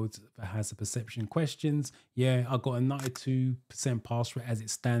have failed that has a perception questions. Yeah, I got a 92% pass rate as it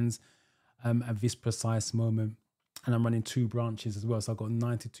stands at this precise moment. And I'm running 2 branches as well. So I got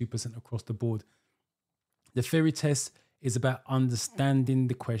 92% across the board. The theory test is about understanding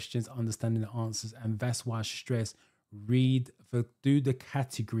the questions, understanding the answers. And that's why I stress, do the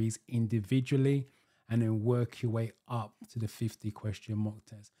categories individually and then work your way up to the 50 question mock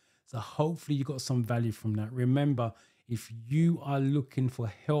test. So hopefully you got some value from that. Remember, if you are looking for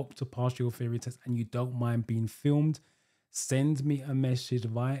help to pass your theory test and you don't mind being filmed, send me a message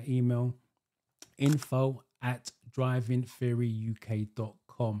via email,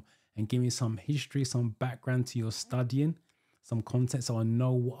 info@drivingtheoryuk.com, and give me some history, some background to your studying, some content so I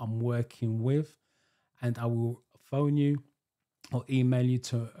know what I'm working with, and I will phone you or email you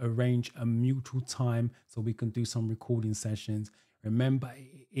to arrange a mutual time so we can do some recording sessions. Remember,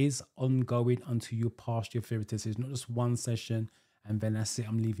 it is ongoing until you pass your theory test. It's not just one session and then that's it.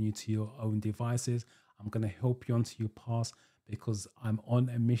 I'm leaving you to your own devices. I'm going to help you until you pass, because I'm on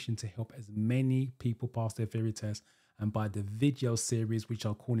a mission to help as many people pass their theory test. And by the video series, which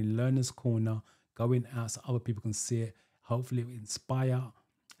I'll call in Learner's Corner, going out so other people can see it, hopefully it will inspire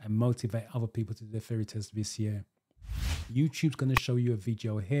and motivate other people to do their theory test this year. YouTube's going to show you a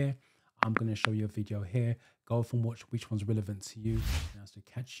video here. I'm going to show you a video here. Go off and watch which one's relevant to you, and I'll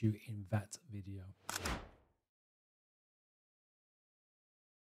catch you in that video.